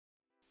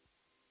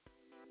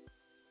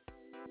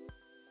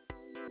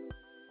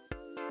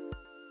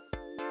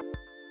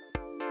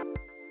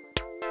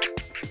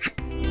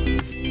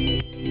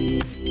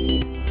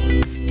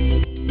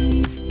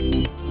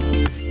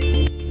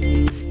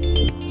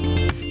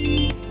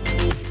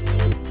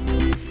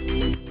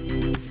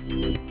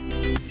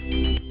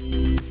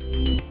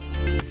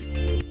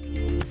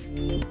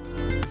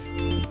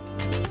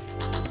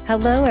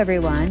Hello,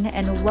 everyone,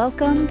 and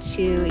welcome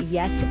to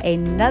yet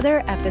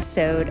another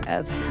episode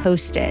of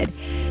Hosted.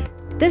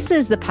 This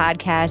is the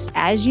podcast,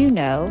 as you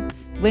know,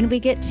 when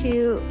we get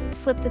to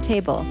flip the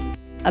table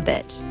a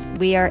bit.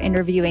 We are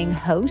interviewing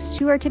hosts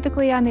who are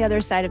typically on the other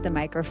side of the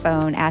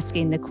microphone,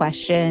 asking the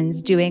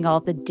questions, doing all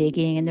the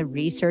digging and the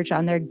research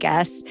on their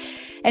guests.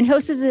 And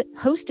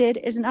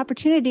Hosted is an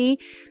opportunity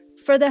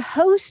for the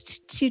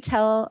host to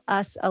tell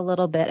us a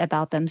little bit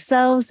about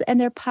themselves and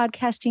their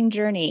podcasting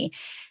journey.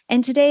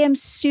 And today I'm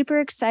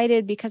super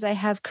excited because I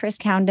have Chris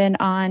Cownden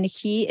on.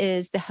 He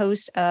is the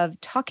host of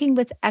Talking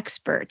with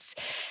Experts.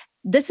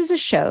 This is a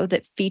show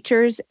that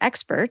features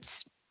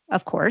experts,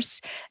 of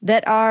course,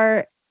 that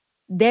are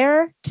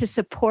there to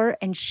support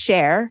and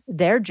share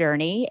their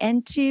journey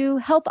and to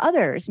help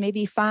others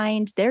maybe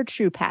find their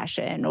true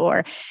passion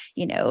or,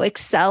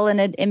 excel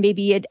in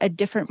maybe a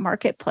different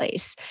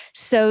marketplace.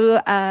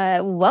 So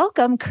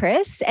welcome,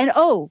 Chris. And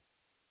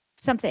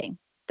something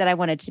that I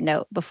wanted to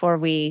note before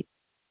we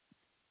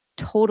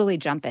totally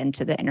jump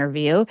into the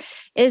interview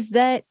is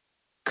that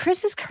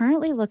Chris is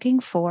currently looking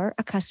for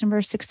a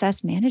customer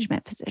success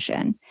management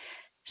position.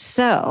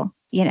 So,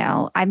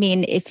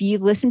 if you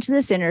listen to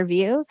this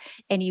interview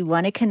and you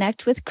want to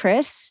connect with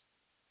Chris,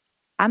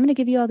 I'm going to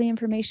give you all the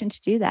information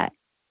to do that.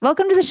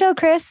 Welcome to the show,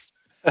 Chris.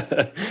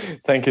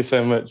 Thank you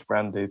so much,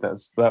 Brandy. That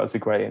was a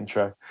great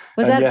intro.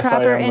 Was that a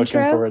proper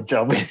intro? Looking for a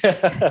job.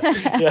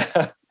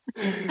 Yeah.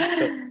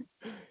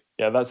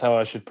 Yeah, that's how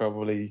I should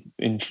probably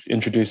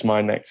introduce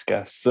my next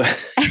guest.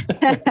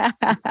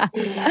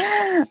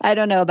 I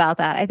don't know about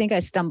that. I think I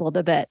stumbled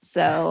a bit.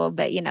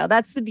 But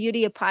that's the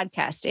beauty of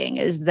podcasting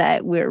is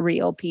that we're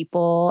real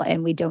people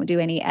and we don't do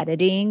any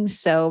editing.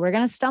 So we're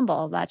going to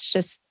stumble. That's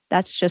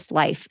just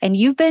life. And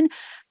you've been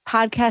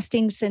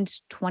podcasting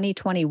since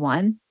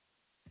 2021.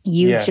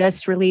 You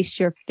just released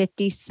your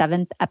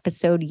 57th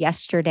episode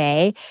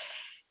yesterday.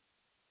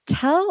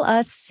 Tell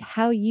us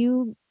how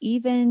you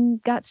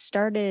even got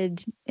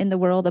started in the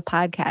world of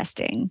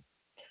podcasting.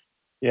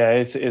 Yeah,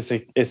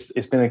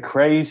 it's been a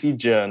crazy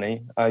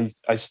journey.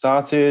 I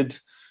started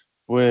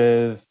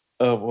with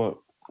a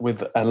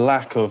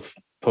lack of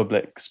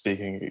public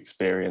speaking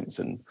experience,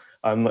 and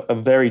I'm a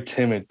very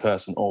timid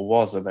person, or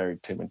was a very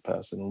timid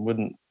person, and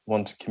wouldn't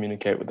want to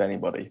communicate with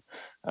anybody.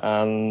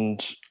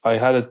 And I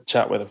had a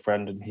chat with a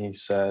friend, and he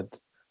said,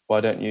 why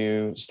don't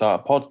you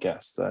start a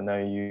podcast? I know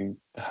you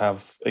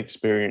have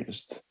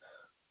experienced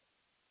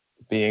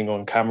being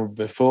on camera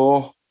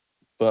before,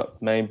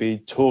 but maybe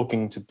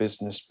talking to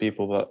business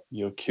people that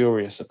you're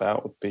curious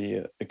about would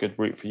be a good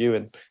route for you.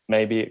 And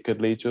maybe it could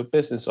lead to a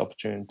business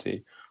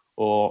opportunity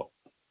or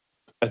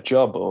a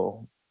job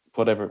or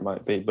whatever it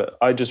might be. But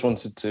I just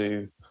wanted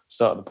to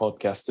start the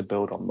podcast to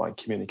build on my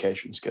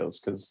communication skills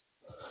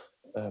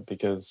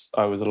because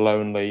I was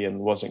lonely and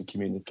wasn't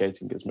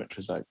communicating as much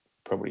as I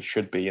probably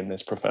should be in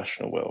this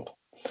professional world.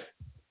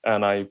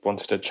 And I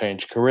wanted to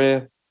change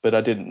career, but I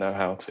didn't know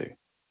how to.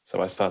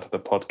 So I started the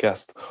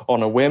podcast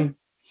on a whim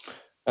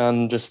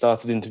and just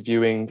started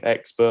interviewing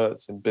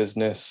experts in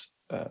business,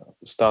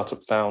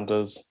 startup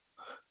founders.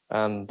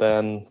 And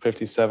then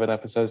 57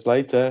 episodes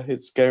later,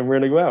 it's going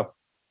really well.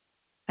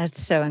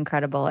 That's so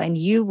incredible. And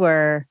you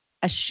were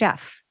a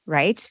chef,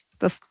 right?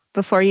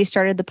 Before you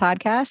started the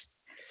podcast?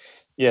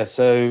 Yeah,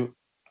 so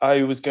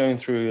I was going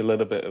through a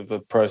little bit of a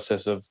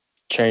process of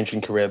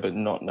changing career, but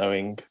not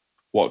knowing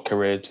what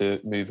career to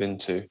move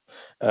into.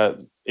 So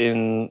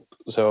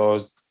I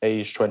was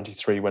age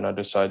 23 when I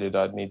decided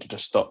I needed to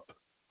stop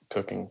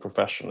cooking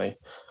professionally.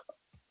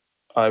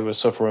 I was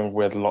suffering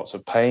with lots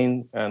of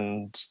pain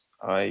and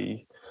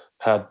I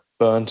had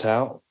burnt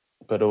out,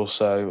 but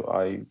also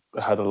I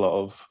had a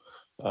lot of,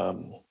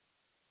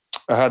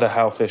 I had a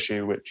health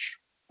issue which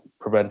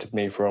prevented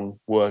me from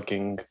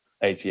working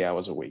 80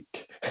 hours a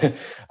week.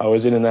 I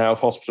was in and out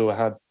of hospital. I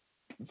had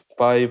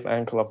 5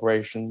 ankle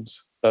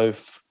operations.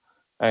 Both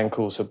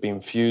ankles have been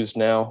fused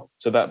now.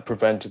 So that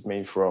prevented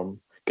me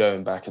from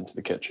going back into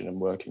the kitchen and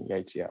working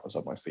 80 hours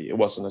on my feet. It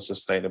wasn't a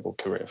sustainable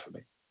career for me.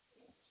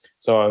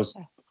 So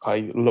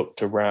I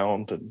looked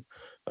around and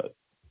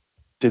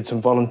did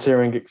some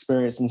volunteering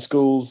experience in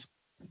schools,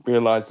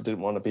 realized I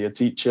didn't want to be a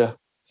teacher,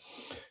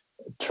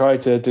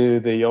 tried to do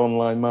the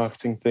online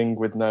marketing thing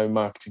with no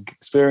marketing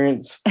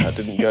experience. That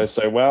didn't go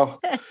so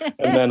well.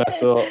 And then I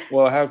thought,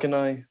 well, how can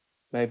I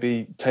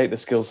maybe take the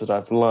skills that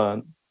I've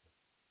learned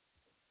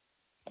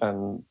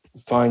and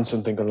find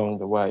something along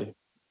the way?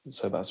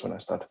 So that's when I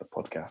started the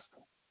podcast.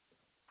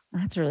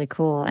 That's really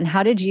cool. And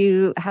how did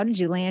you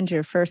land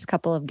your first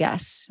couple of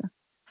guests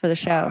for the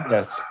show?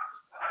 Yes.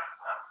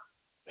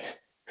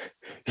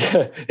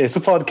 Yeah, it's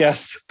a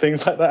podcast.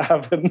 Things like that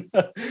happen.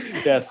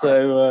 Yeah,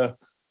 so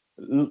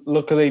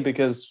luckily,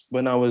 because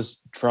when I was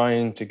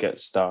trying to get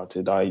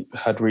started, I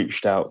had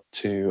reached out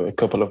to a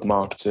couple of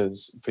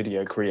marketers,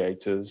 video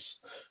creators,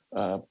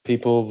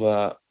 people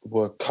that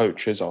were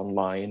coaches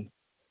online.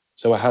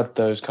 So I had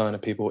those kind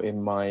of people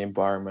in my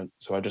environment.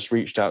 So I just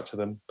reached out to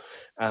them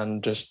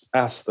and just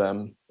asked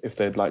them if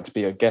they'd like to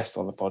be a guest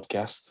on the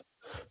podcast.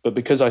 But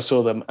because I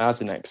saw them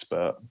as an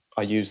expert,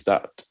 I used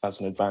that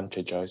as an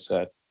advantage. I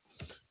said,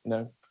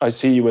 I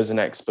see you as an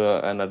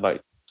expert and I'd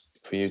like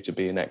for you to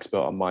be an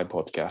expert on my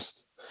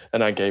podcast.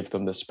 And I gave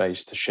them the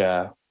space to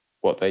share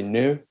what they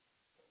knew.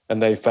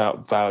 And they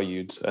felt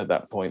valued at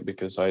that point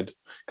because I'd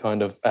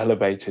kind of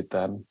elevated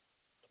them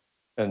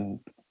and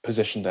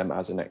positioned them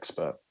as an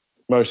expert.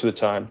 Most of the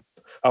time,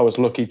 I was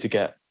lucky to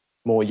get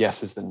more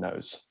yeses than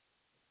nos.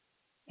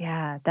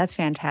 Yeah, that's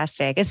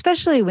fantastic.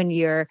 Especially when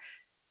you're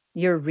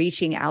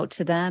reaching out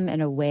to them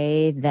in a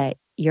way that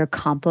you're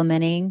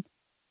complimenting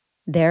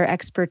their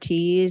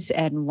expertise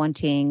and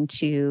wanting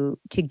to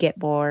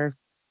get more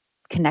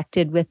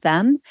connected with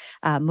them.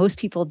 Most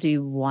people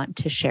do want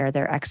to share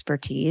their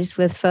expertise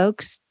with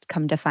folks.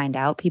 Come to find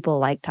out, people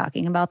like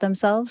talking about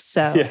themselves.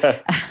 So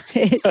Yeah.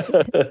 it's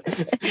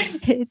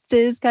it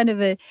is kind of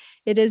it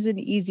is an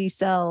easy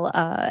sell,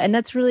 and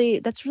that's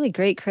really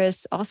great,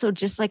 Chris. Also,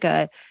 just like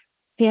a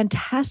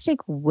fantastic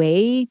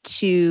way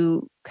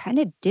to kind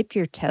of dip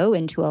your toe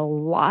into a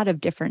lot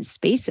of different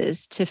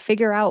spaces to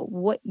figure out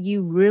what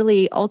you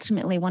really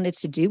ultimately wanted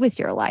to do with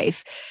your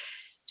life.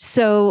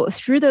 So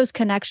through those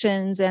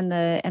connections and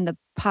the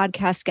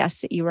podcast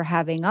guests that you were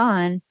having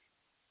on,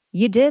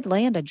 you did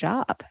land a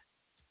job.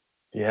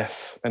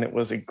 Yes, and it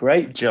was a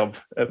great job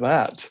at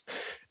that.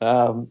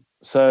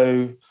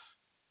 So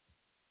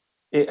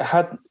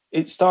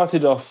it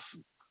started off.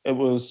 It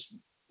was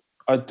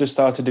I just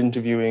started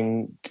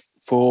interviewing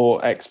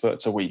 4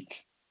 experts a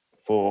week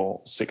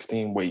for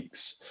 16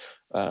 weeks,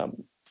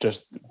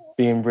 just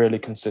being really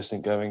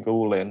consistent, going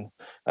all in,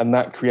 and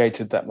that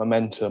created that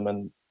momentum,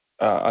 and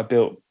I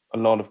built a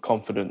lot of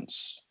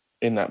confidence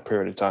in that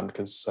period of time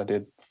because I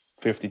did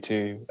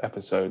 52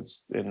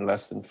 episodes in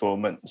less than 4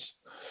 months.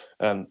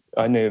 And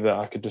I knew that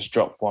I could just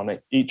drop one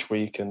each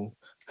week and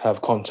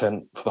have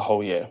content for the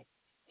whole year.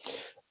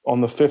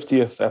 On the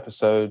 50th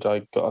episode,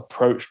 I got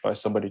approached by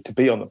somebody to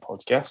be on the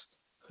podcast,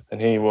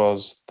 and he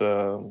was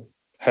the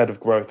head of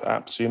growth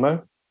at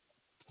AppSumo,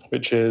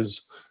 which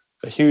is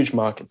a huge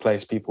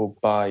marketplace. People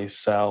buy,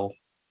 sell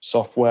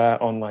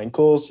software, online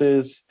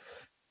courses,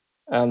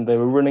 and they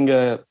were running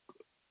a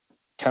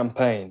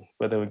campaign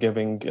where they were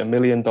giving $1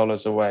 million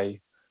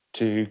away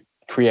to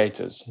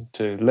creators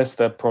to list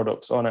their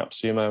products on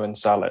AppSumo and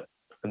sell it,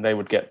 and they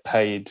would get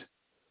paid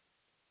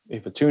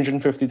either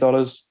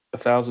 $250,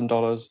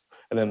 $1,000,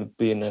 and then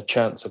being a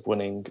chance of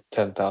winning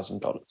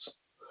 $10,000.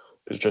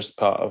 It was just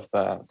part of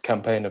the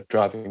campaign of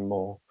driving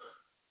more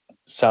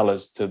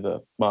sellers to the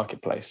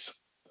marketplace.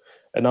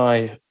 And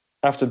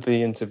after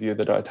the interview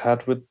that I'd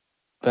had with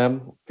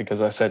them,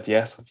 because I said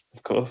yes,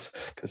 of course,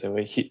 because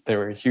they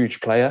were a huge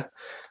player.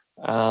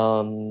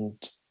 And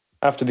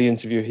after the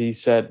interview, he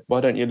said,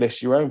 "Why don't you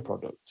list your own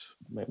product?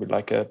 Maybe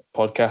like a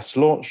podcast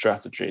launch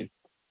strategy,"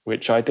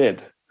 which I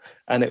did.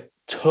 And it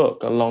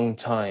took a long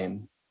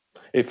time.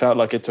 It felt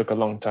like it took a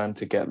long time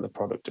to get the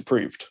product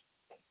approved.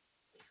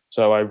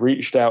 So I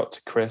reached out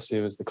to Chris,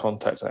 who was the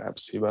contact at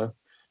AppSumo.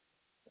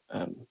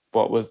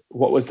 What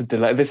was the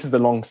delay? This is the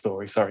long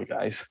story. Sorry,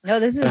 guys. No,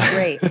 this is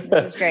great.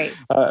 This is great.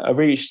 I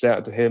reached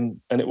out to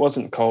him, and it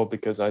wasn't cold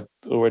because I'd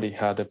already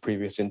had a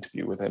previous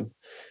interview with him,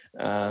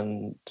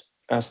 and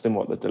asked him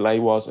what the delay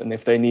was and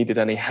if they needed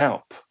any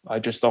help. I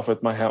just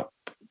offered my help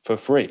for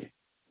free.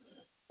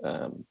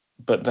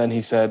 But then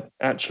he said,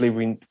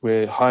 "Actually,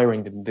 we're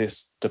hiring in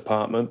this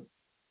department,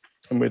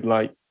 and we'd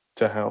like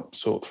to help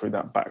sort through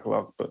that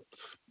backlog, but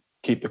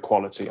keep the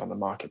quality on the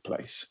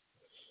marketplace."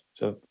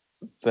 So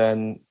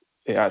then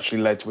it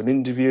actually led to an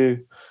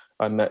interview.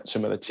 I met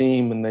some of the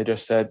team and they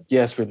just said,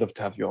 "Yes, we'd love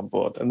to have you on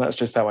board." And that's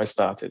just how I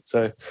started.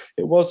 So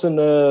it wasn't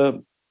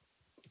a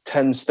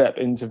 10-step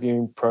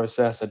interviewing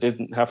process. I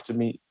didn't have to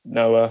meet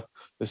Noah,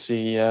 the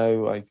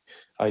CEO.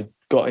 I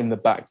got in the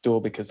back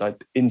door because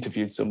I'd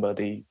interviewed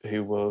somebody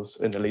who was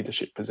in a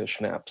leadership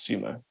position at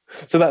AppSumo.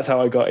 So that's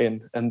how I got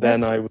in. And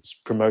then I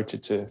was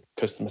promoted to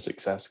customer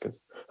success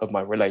because of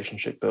my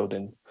relationship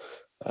building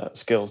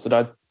skills that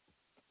I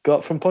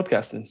got from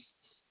podcasting.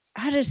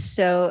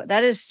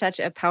 That is such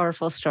a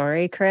powerful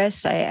story,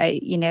 Chris.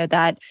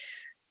 That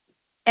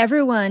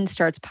everyone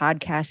starts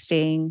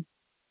podcasting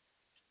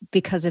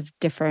because of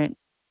different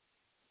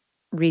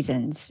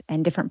reasons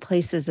and different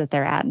places that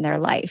they're at in their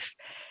life.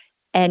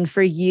 And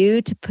for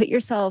you to put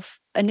yourself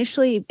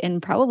initially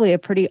in probably a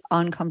pretty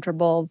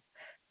uncomfortable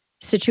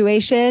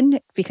situation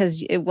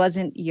because it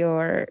wasn't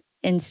your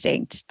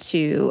instinct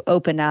to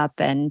open up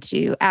and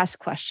to ask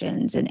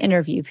questions and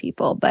interview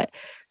people, but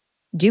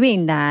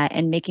doing that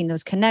and making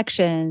those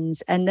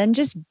connections and then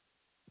just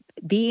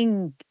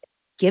being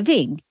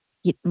giving.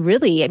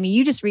 Really, I mean,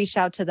 you just reached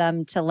out to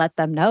them to let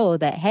them know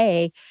that,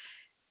 hey,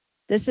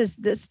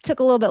 this took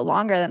a little bit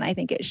longer than I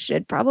think it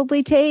should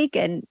probably take.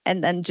 And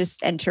then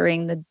just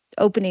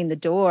opening the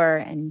door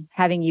and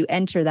having you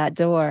enter that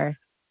door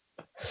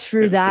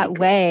through that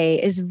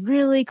way is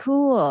really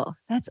cool.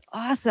 That's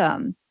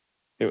awesome.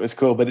 It was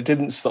cool, but it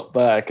didn't stop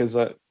there because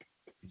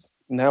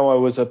now I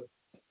was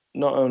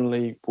not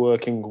only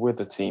working with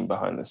the team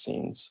behind the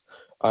scenes,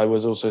 I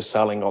was also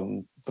selling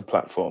on the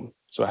platform.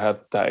 So I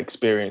had that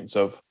experience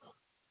of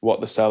what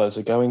the sellers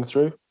are going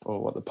through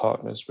or what the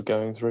partners were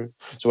going through.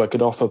 So I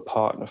could offer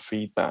partner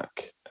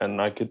feedback and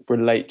I could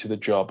relate to the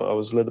job. I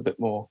was a little bit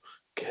more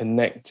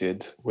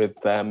connected with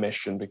their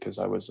mission because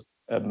I was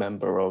a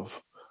member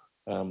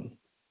um,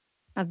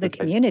 Of the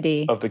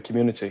community. of the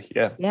community.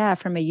 Yeah. Yeah,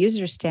 from a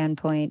user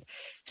standpoint.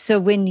 So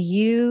when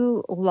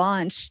you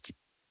launched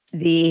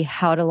the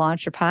How to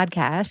Launch Your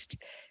Podcast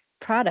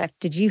product,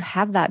 did you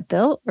have that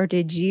built or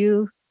did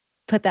you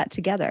put that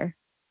together?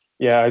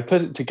 Yeah, I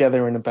put it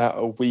together in about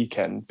a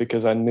weekend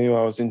because I knew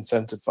I was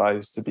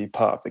incentivized to be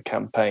part of the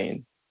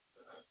campaign.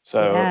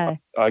 So Yeah.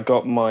 I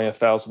got my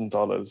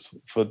 $1,000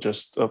 for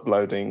just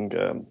uploading.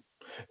 It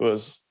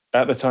was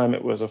at the time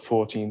it was a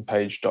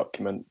 14-page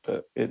document,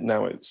 but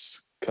now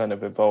it's kind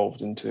of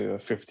evolved into a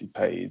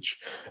 50-page,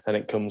 and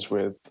it comes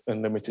with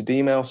unlimited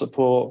email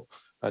support.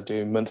 I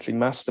do monthly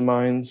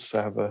masterminds.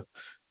 I have a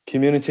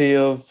community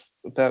of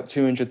about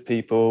 200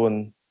 people,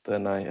 and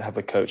then I have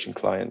a coaching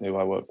client who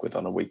I work with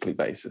on a weekly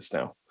basis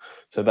now.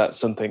 So that's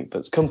something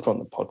that's come from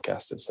the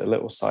podcast. It's a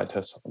little side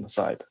hustle on the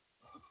side.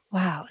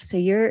 Wow. So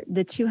you're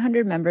the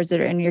 200 members that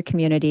are in your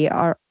community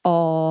are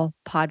all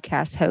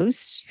podcast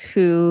hosts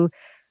who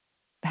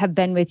have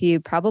been with you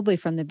probably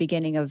from the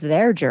beginning of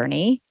their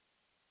journey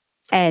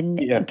and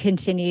Yeah.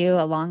 continue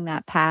along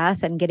that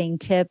path and getting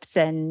tips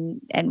and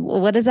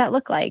what does that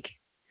look like?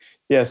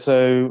 Yeah.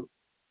 So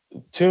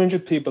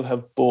 200 people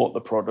have bought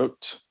the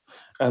product,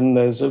 and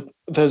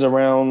there's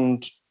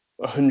around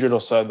 100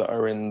 or so that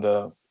are in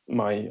the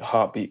my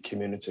heartbeat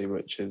community,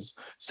 which is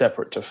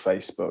separate to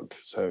Facebook.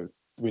 So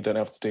we don't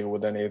have to deal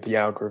with any of the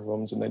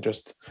algorithms, and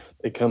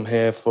they come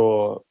here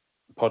for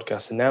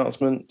podcast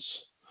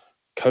announcements,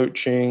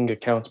 coaching,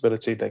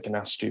 accountability. They can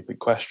ask stupid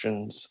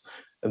questions,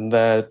 and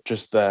they're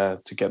just there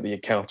to get the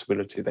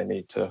accountability they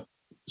need to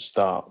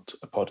start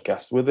a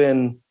podcast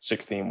within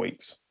 16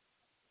 weeks.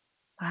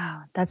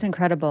 Wow, that's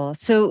incredible.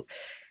 So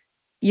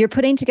you're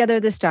putting together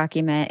this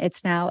document.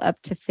 It's now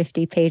up to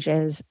 50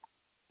 pages.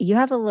 You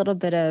have a little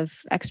bit of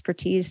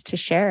expertise to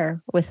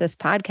share with this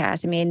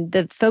podcast. I mean,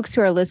 the folks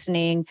who are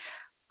listening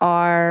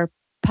are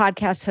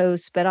podcast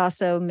hosts, but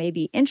also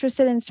maybe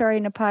interested in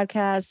starting a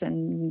podcast,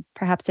 and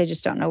perhaps they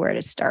just don't know where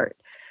to start.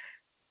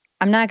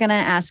 I'm not going to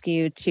ask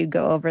you to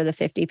go over the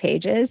 50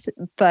 pages,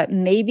 but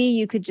maybe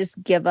you could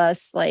just give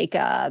us like,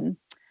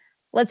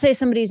 let's say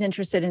somebody's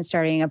interested in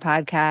starting a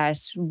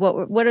podcast.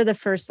 What are the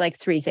first like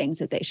three things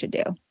that they should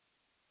do?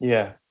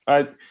 Yeah.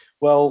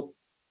 Well,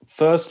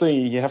 firstly,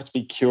 you have to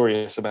be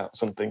curious about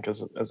something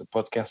as a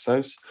podcast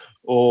host,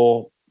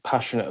 or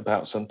passionate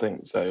about something.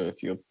 So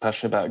if you're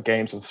passionate about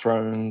Games of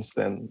Thrones,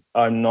 then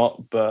I'm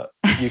not, but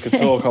you could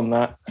talk on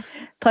that.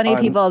 Plenty of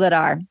people that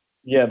are.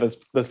 Yeah,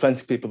 there's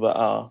plenty of people that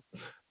are.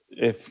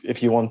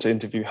 If you want to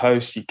interview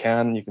hosts, you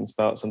can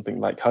start something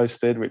like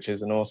Hosted, which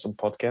is an awesome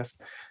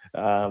podcast.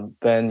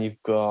 Then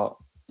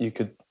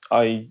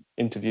I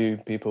interview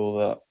people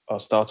that are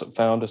startup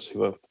founders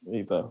who have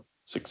either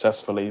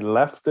successfully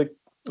left a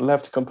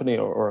company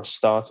or are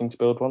starting to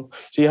build one.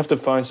 So you have to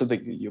find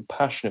something that you're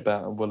passionate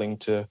about and willing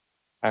to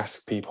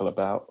ask people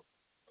about,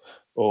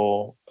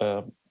 or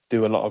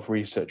do a lot of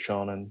research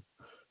on and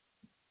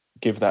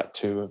give that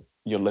to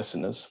your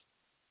listeners.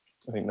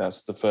 I think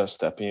that's the first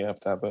step. You have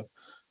to have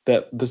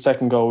the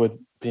second goal would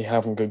be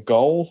having a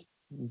goal,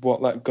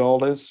 what that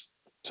goal is.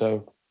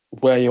 So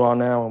where you are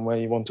now and where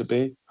you want to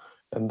be.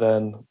 And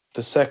then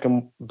the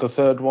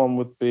third one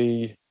would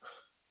be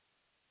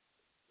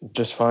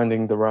just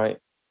finding the right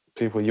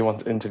people you want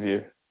to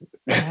interview.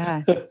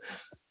 Yeah.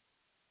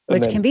 And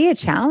Which can then, be a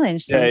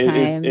challenge yeah,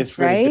 sometimes, it's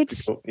really right?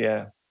 difficult.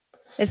 Yeah.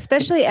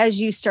 Especially as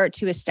you start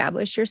to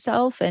establish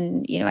yourself.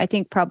 And, I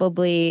think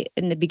probably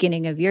in the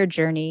beginning of your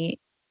journey,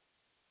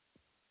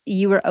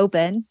 you were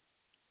open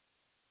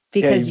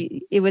Yeah. because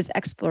it was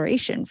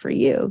exploration for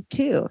you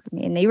too. I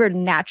mean, they were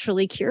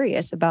naturally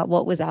curious about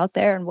what was out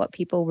there and what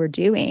people were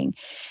doing.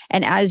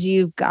 And as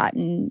you've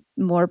gotten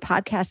more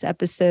podcast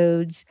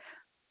episodes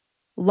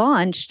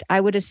launched,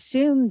 I would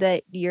assume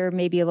that you're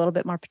maybe a little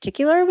bit more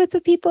particular with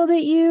the people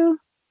that you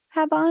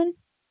have on.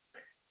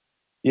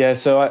 Yeah.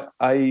 So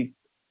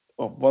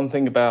one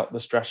thing about the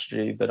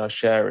strategy that I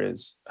share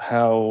is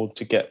how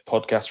to get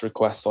podcast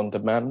requests on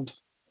demand.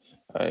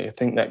 I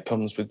think that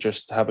comes with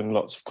just having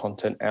lots of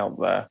content out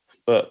there,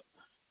 but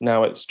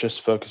now it's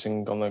just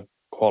focusing on the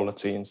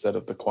quality instead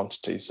of the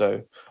quantity.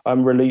 So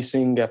I'm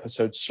releasing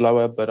episodes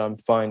slower, but I'm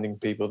finding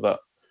people that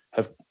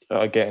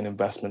are getting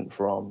investment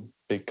from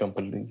big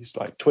companies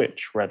like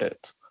Twitch,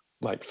 Reddit,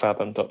 like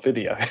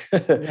Fathom.video.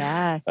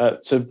 Yeah.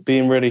 So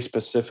being really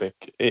specific,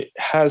 it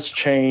has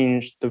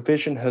changed. The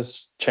vision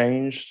has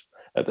changed.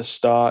 At the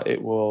start,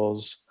 it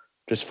was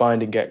just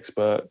finding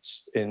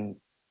experts in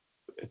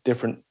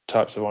different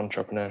types of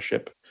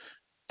entrepreneurship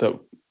that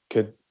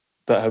could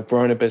that have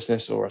grown a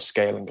business or are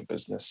scaling a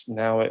business.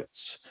 Now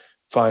it's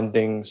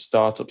finding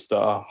startups that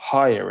are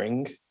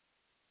hiring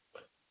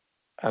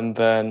and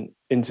then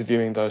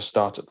interviewing those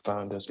startup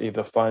founders,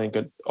 either finding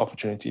an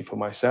opportunity for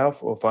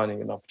myself or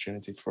finding an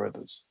opportunity for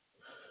others.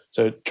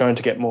 So trying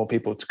to get more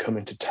people to come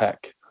into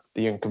tech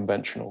the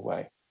unconventional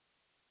way.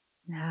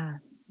 Yeah.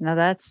 No,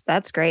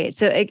 that's great.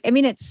 So I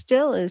mean, it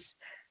still is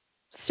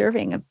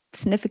serving a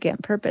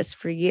significant purpose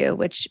for you,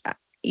 which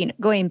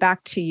going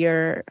back to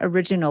your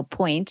original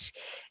point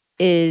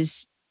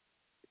is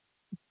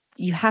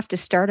you have to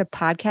start a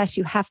podcast.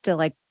 You have to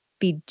like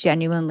be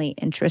genuinely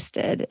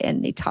interested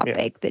in the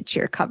topic that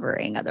you're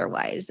covering.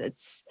 Otherwise it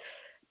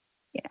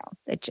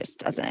just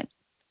doesn't.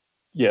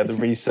 Yeah, the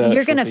You're research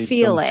will going to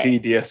feel become it.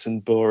 tedious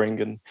and boring,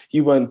 and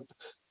you won't.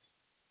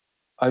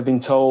 I've been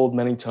told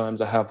many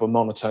times I have a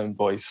monotone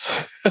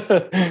voice,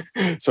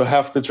 so I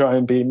have to try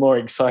and be more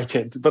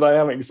excited. But I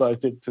am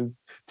excited to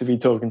be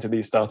talking to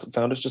these startup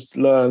founders, just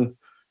to learn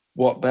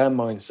what their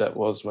mindset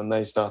was when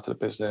they started a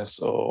business,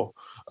 or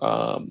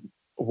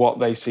what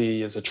they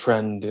see as a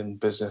trend in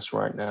business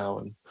right now,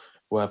 and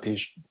where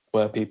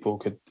people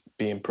could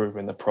be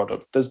improving the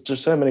product. There's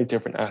just so many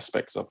different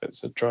aspects of it.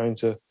 So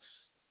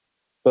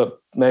but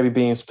maybe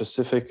being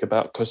specific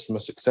about customer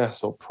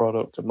success or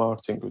product or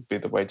marketing would be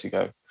the way to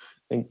go.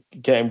 And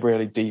getting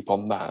really deep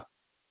on that,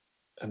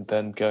 and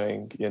then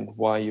going in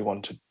why you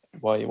want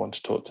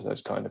to talk to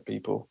those kind of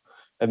people,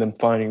 and then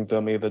finding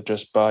them either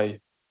just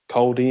by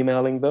cold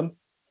emailing them,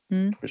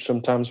 which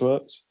sometimes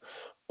works,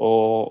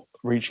 or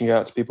reaching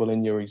out to people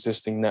in your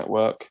existing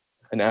network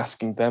and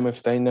asking them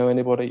if they know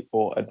anybody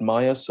or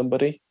admire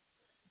somebody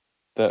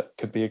that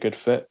could be a good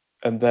fit,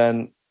 and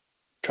then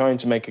trying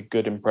to make a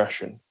good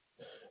impression.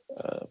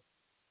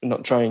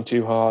 Not trying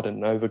too hard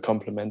and over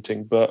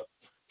complimenting, but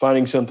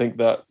finding something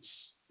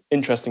that's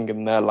interesting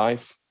in their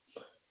life.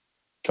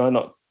 Try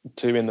not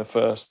to, in the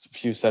first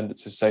few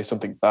sentences, say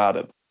something bad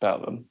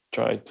about them.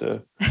 Try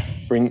to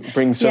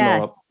bring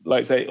some up,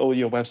 like say, "Oh,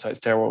 your website's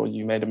terrible.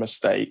 You made a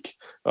mistake.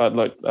 I'd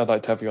like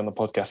to have you on the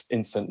podcast."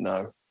 Instant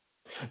no.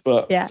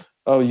 But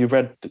oh, you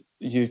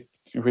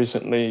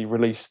recently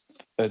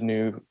released a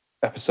new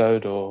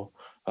episode, or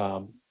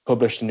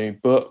published a new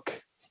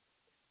book.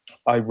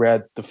 I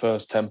read the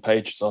first 10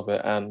 pages of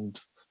it, and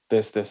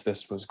this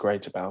was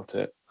great about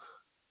it.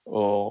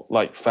 Or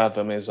like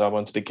Fathom is, I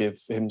wanted to give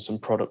him some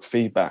product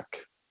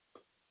feedback,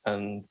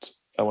 and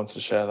I wanted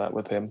to share that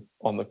with him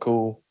on the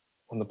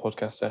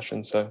podcast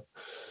session. So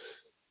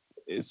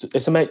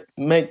it's a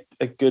make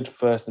a good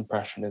first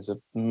impression is a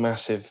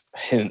massive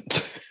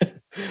hint.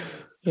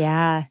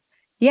 Yeah.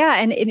 Yeah.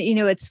 And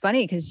it's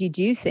funny because you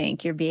do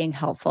think you're being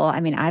helpful. I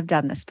mean, I've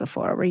done this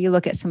before where you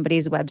look at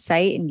somebody's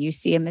website and you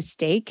see a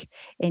mistake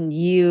and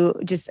you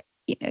just,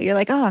 you're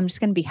like, oh, I'm just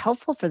going to be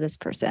helpful for this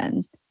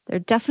person. They're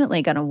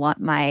definitely going to want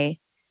my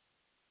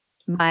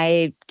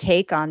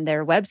take on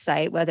their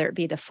website, whether it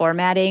be the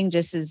formatting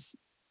just is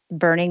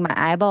burning my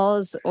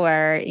eyeballs,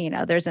 or,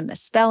 there's a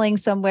misspelling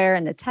somewhere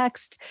in the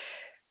text.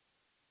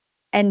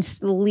 And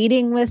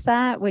leading with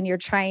that when you're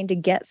trying to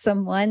get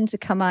someone to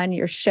come on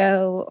your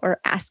show or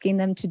asking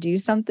them to do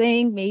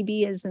something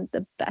maybe isn't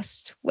the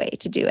best way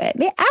to do it.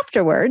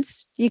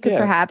 Afterwards, you could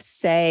perhaps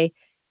say,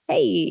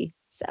 hey,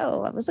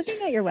 so I was looking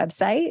at your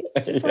website,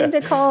 just wanted to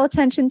call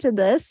attention to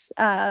this.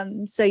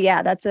 So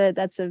yeah, that's a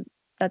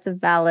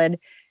valid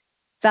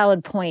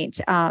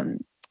point.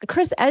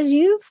 Chris, as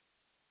you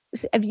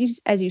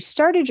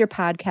started your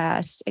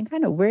podcast and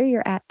kind of where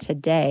you're at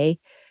today,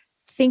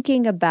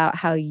 thinking about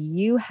how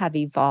you have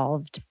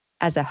evolved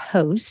as a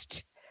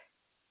host,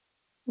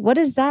 what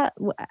is that?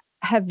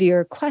 Have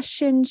your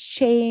questions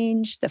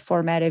changed? The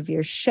format of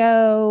your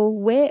show?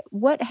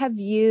 What have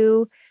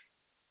you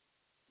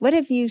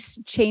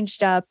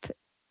changed up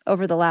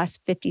over the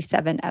last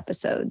 57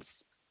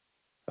 episodes?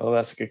 Oh,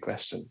 that's a good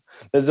question.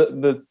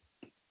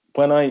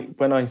 When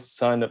I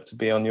signed up to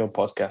be on your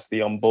podcast,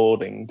 the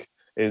onboarding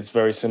is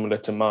very similar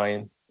to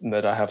mine, in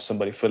that I have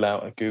somebody fill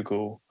out a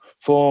Google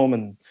form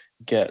and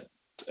get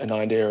an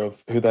idea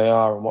of who they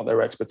are and what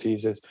their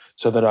expertise is,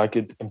 so that I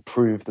could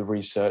improve the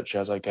research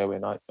as I go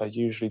in. I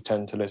usually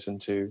tend to listen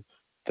to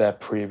their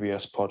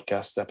previous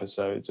podcast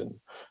episodes, and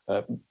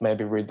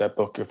maybe read their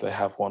book if they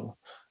have one,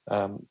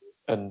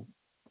 and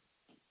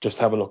just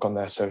have a look on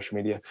their social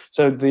media.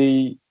 So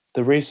the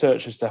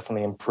research has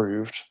definitely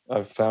improved.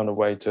 I've found a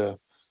way to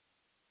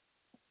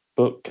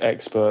book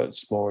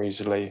experts more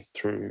easily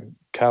through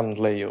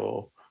Calendly,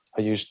 or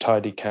I use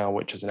TidyCal,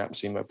 which is an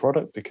AppSumo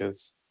product,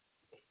 because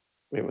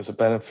it was a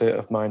benefit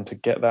of mine to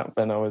get that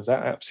when I was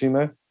at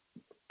AppSumo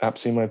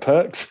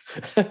perks.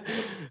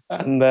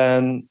 And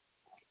then,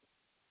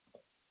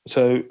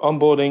 so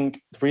onboarding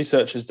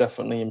research has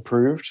definitely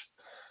improved.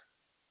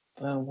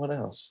 What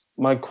else?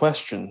 My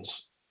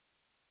questions,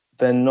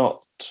 they're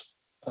not,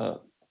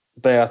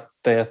 they are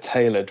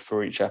tailored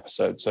for each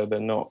episode. So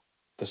they're not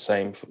the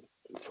same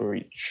for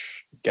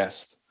each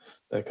guest.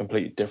 They're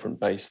completely different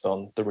based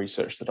on the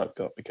research that I've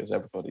got, because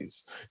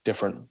everybody's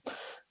different,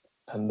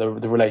 and the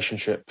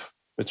relationship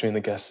between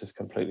the guests is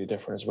completely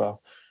different as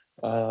well.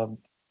 At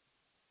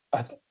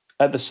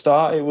the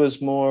start, it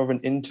was more of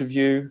an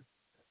interview,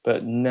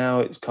 but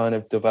now it's kind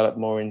of developed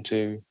more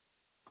into,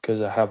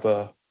 because I have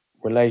a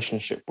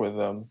relationship with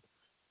them,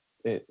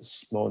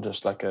 it's more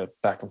just like a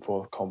back and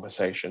forth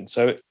conversation.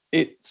 So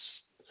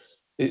it's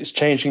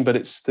changing, but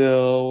it's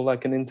still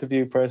like an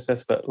interview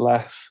process, but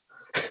less.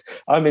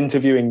 I'm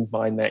interviewing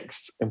my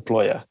next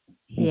employer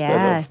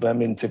instead of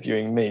them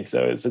interviewing me.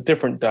 So it's a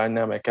different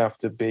dynamic. I have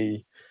to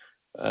be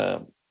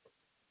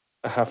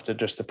have to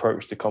just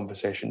approach the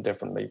conversation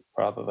differently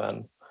rather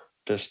than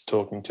just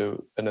talking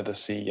to another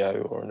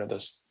CEO or another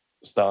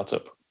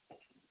startup.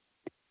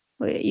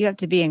 You have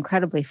to be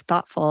incredibly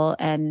thoughtful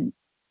and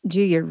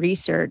do your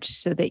research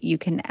so that you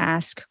can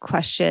ask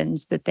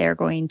questions that they're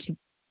going to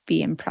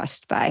be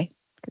impressed by.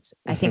 Because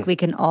I think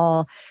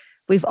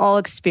we've all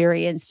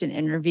experienced an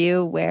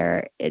interview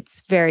where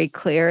it's very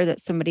clear that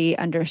somebody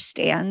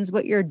understands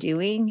what you're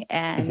doing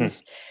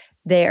and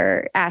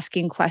they're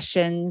asking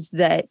questions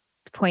that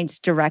points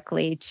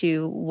directly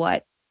to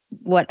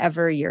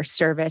whatever your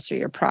service or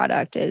your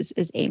product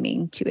is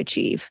aiming to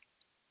achieve.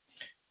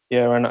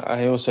 Yeah, and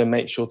I also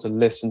make sure to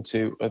listen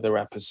to other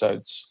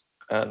episodes.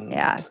 And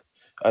Yeah.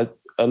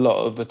 a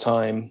lot of the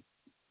time,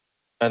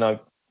 and I've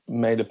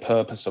made a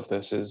purpose of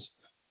this, is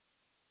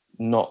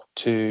not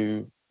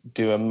to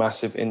do a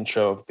massive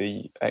intro of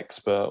the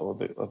expert or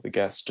the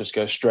guest. Just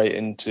go straight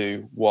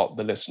into what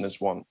the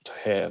listeners want to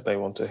hear. They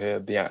want to hear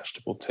the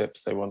actionable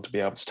tips. They want to be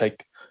able to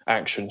take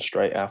action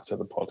straight after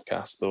the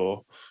podcast,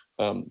 or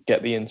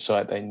get the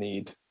insight they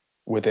need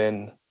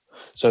within.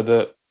 So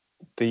that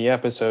the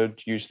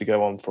episode used to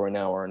go on for an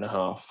hour and a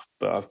half,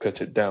 but I've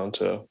cut it down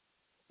to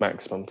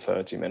maximum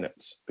 30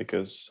 minutes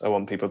because I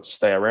want people to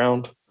stay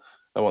around.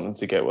 I want them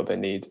to get what they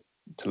need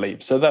to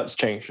leave. So that's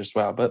changed as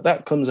well, but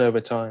that comes over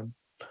time.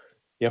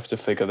 You have to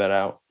figure that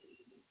out.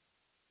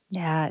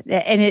 Yeah,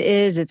 and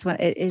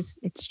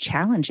it's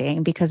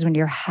challenging because when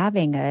you're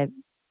having a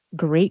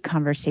great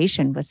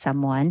conversation with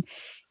someone,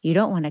 you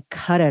don't want to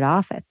cut it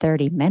off at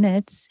 30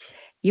 minutes.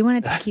 You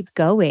want it to keep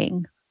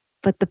going.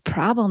 But the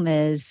problem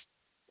is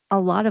a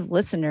lot of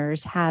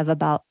listeners have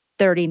about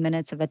 30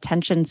 minutes of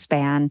attention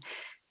span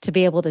to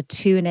be able to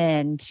tune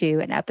in to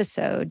an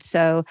episode.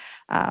 So,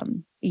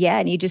 yeah,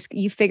 and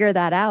you figure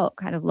that out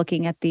kind of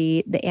looking at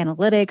the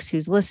analytics,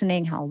 who's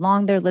listening, how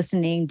long they're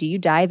listening. Do you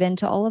dive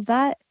into all of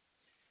that?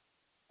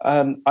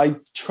 I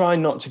try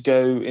not to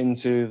go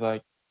into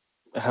like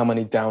how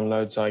many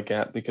downloads I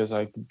get because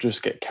I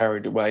just get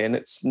carried away. And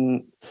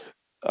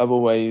I've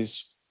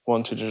always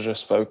wanted to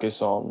just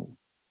focus on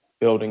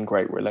building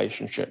great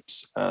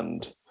relationships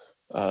and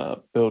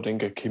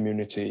building a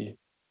community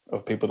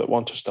of people that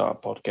want to start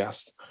a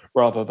podcast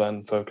rather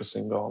than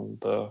focusing on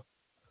the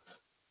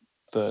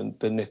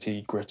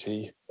nitty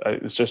gritty.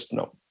 It's just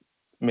not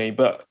me,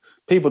 but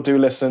people do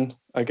listen.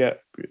 I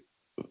get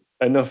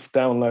enough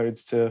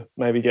downloads to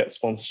maybe get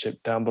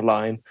sponsorship down the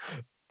line,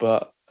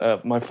 but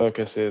my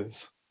focus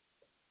is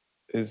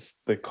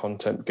the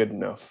content good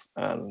enough,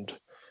 and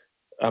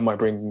am I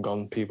bringing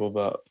on people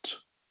that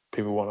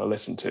people want to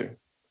listen to?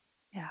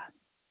 Yeah.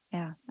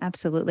 Yeah,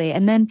 absolutely.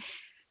 And then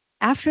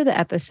after the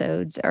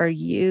episodes, are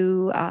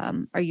you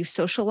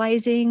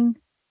socializing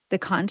the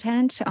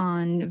content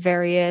on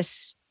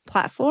various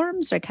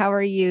platforms? Like how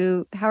are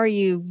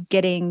you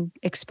getting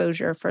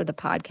exposure for the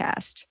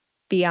podcast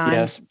beyond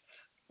Yes,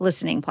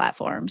 listening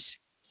platforms?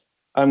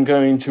 I'm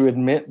going to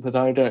admit that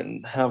I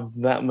don't have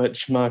that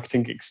much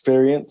marketing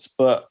experience,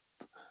 but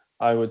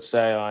I would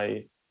say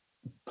I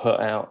put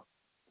out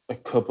a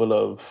couple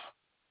of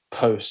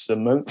posts a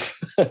month.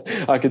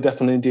 I could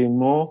definitely do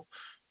more.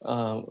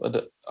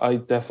 I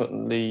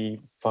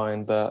definitely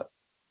find that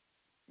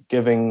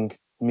giving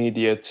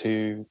media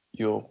to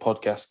your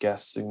podcast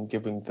guests and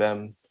giving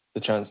them the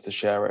chance to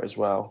share it as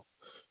well,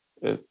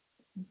 it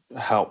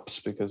helps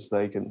because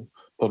they can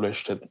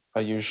publish it. I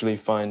usually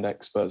find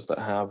experts that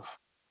have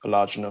a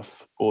large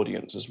enough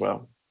audience as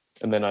well,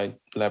 and then I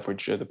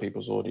leverage other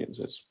people's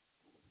audiences.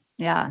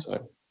 Yeah,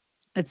 So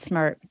it's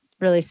smart,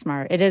 really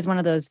smart. It is one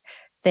of those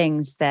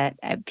things that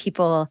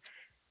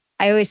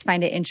I always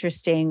find it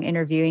interesting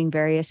interviewing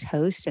various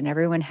hosts, and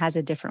everyone has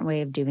a different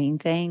way of doing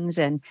things.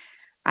 And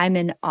I'm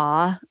in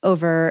awe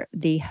over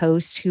the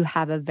hosts who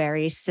have a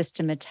very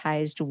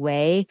systematized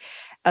way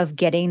of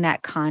getting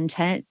that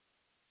content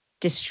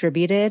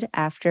distributed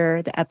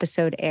after the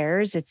episode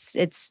airs.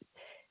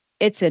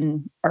 It's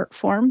an art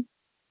form,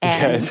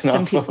 yeah, and it's an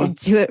some art people form.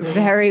 do it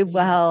very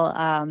well.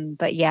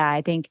 But yeah,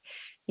 I think,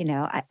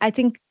 I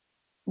think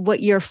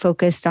what you're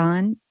focused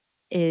on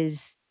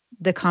is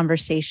the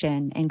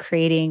conversation and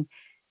creating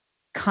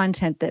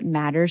content that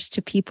matters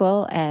to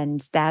people.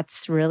 And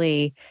that's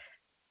really,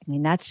 I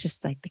mean, that's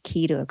just like the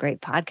key to a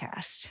great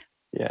podcast.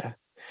 Yeah.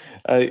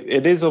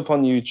 It is up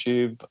on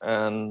YouTube,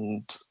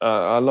 and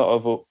a lot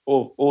of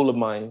all of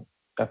my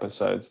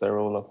episodes, they're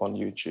all up on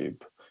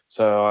YouTube.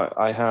 So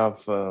I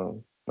have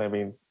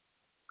maybe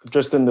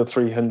just under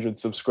 300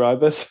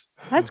 subscribers.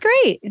 That's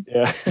great.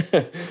 Yeah,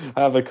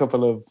 I have a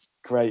couple of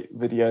great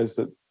videos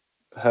that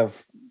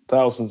have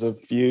thousands of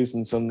views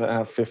and some that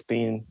have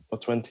 15 or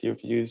 20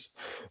 of views,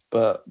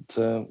 but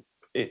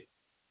it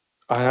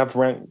I have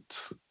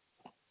ranked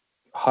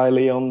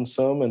highly on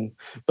some, and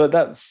but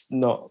that's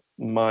not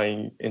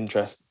my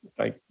interest.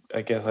 I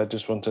guess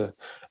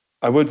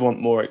I would want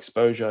more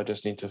exposure. I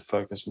just need to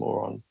focus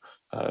more on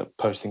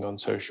posting on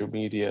social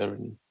media,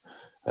 and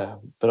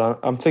but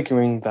I'm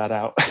figuring that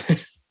out.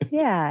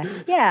 Yeah.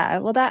 Yeah.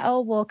 Well, that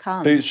all will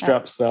come.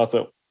 Bootstrap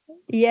startup,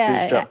 Yeah,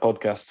 bootstrap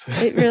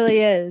podcast. it really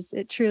is.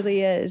 It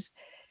truly is.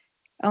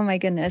 Oh my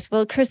goodness.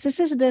 Well, Chris, this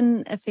has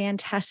been a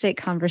fantastic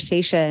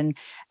conversation.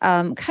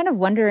 Kind of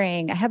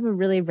wondering, I have a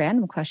really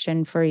random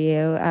question for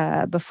you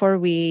before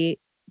we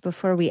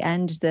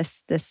end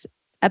this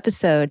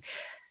episode.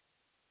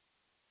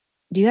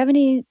 Do you have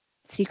any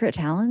secret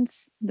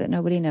talents that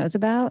nobody knows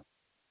about?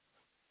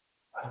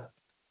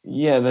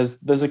 Yeah,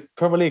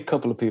 probably a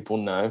couple of people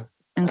know,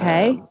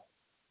 Okay.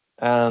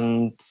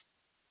 and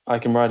I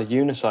can ride a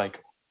unicycle.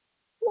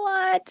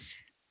 What?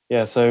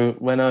 Yeah, so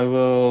when I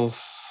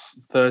was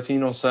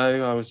 13 or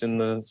so, I was in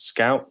the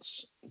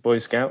Scouts, Boy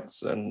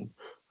Scouts, and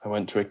I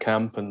went to a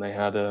camp and they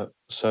had a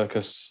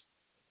circus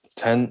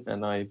tent,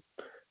 and I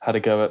had a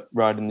go at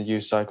riding the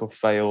unicycle,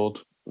 failed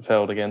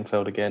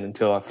again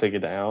until I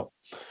figured out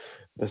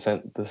the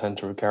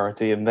center of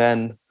gravity. And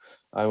then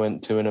I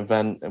went to an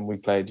event and we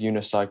played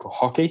unicycle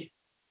hockey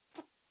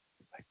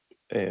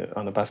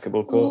on a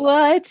basketball court.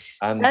 What?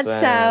 And That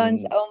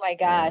sounds, then oh my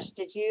gosh.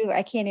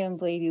 I can't even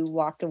believe you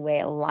walked away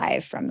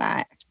alive from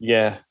that.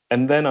 yeah,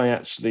 and then I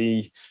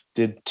actually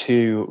did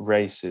 2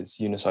 races,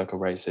 unicycle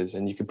races,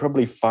 and you can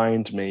probably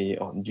find me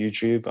on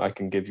YouTube. I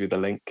can give you the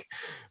link.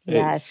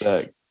 It's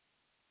Yes.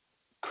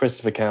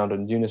 Christopher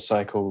Cowden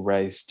Unicycle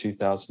Race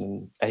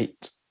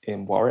 2008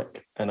 in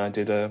Warwick, and I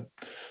did a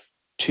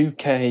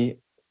 2K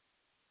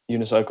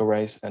unicycle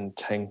race and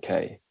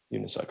 10K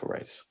unicycle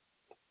race.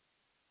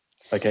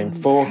 I So came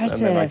 4th and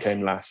then I impressive.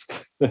 came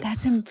last.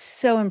 That's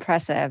so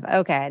impressive.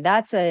 Okay,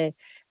 that's a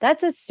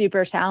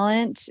super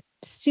talent,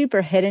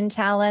 super hidden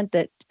talent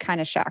that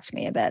kind of shocked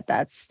me a bit.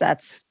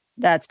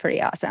 That's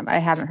pretty awesome. I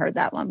haven't heard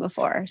that one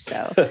before.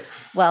 So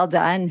well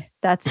done.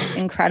 That's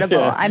incredible.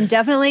 Yeah. I'm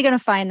definitely going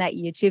to find that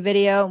YouTube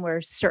video and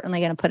we're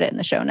certainly going to put it in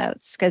the show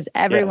notes because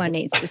everyone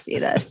needs to see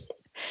this.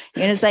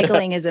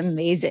 Unicycling is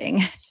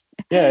amazing.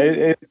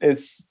 Yeah,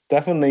 it's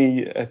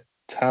definitely a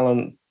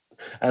talent,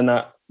 and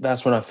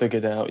that's when I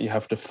figured out you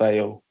have to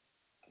fail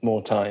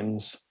more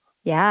times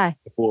Yeah,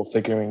 before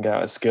figuring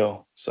out a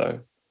skill. So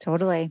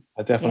totally.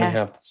 I definitely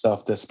have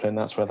self-discipline.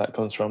 That's where that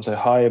comes from. So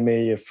hire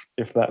me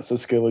if that's a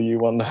skill you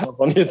want to have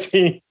on your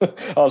team.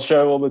 I'll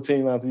show all the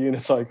team how to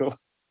unicycle.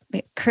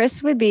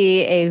 Chris would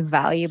be a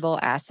valuable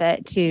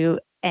asset to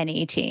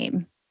any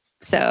team.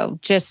 So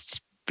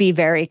just be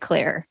very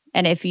clear.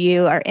 And if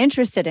you are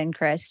interested in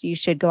Chris, you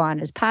should go on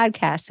his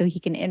podcast so he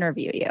can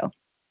interview you.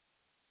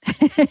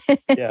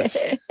 Yes.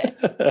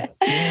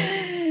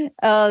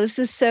 Oh, this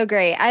is so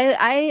great.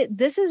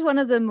 This is one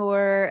of the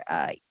more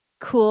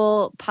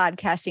cool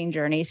podcasting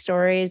journey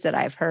stories that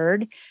I've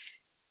heard.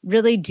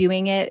 Really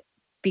doing it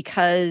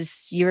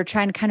because you were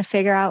trying to kind of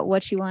figure out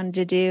what you wanted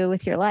to do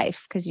with your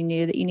life because you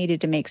knew that you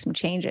needed to make some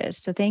changes.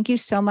 So thank you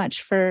so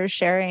much for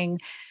sharing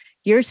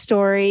your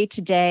story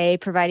today,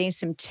 providing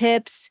some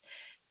tips.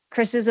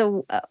 Chris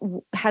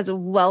has a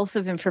wealth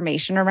of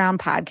information around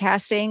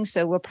podcasting.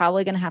 So we're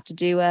probably going to have to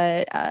do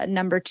a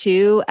number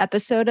 2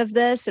 episode of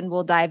this, and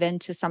we'll dive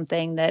into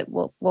something that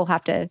we'll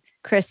have to,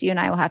 Chris, you and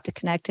I will have to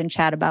connect and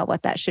chat about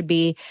what that should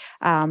be.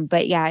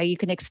 But yeah, you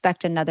can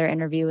expect another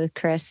interview with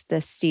Chris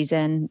this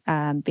season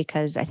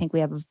because I think we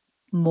have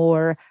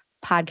more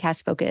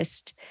podcast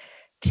focused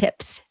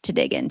tips to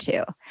dig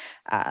into.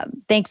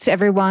 Thanks to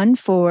everyone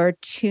for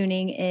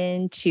tuning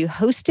in to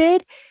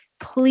Hosted.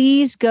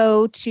 Please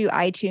go to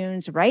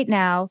iTunes right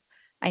now.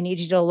 I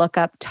need you to look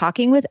up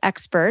Talking with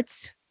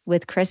Experts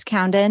with Chris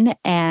Cownden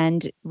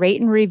and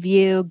rate and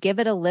review, give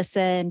it a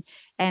listen.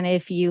 And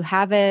if you're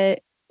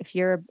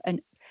a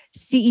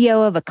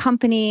CEO of a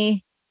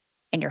company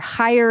and you're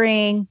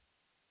hiring,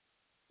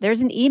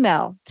 there's an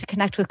email to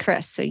connect with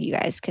Chris so you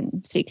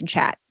can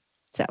chat.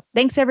 So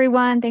thanks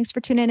everyone. Thanks for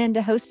tuning in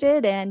to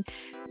Hosted, and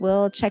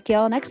we'll check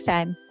y'all next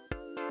time.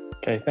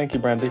 Okay. Thank you,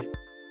 Brandy.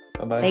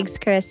 Bye-bye. Thanks,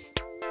 Chris.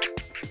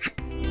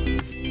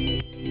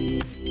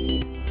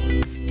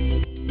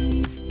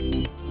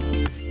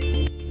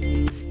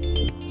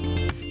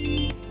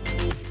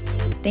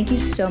 Thank you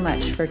so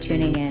much for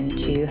tuning in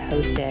to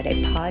Hosted,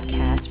 a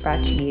podcast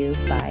brought to you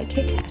by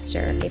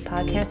Kitcaster, a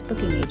podcast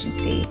booking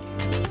agency.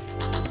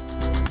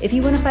 If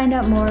you want to find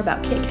out more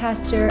about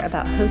Kitcaster,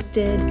 about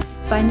Hosted,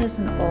 find us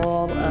on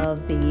all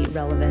of the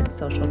relevant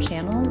social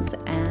channels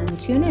and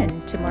tune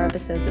in to more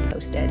episodes of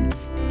Hosted.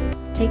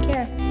 Take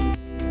care.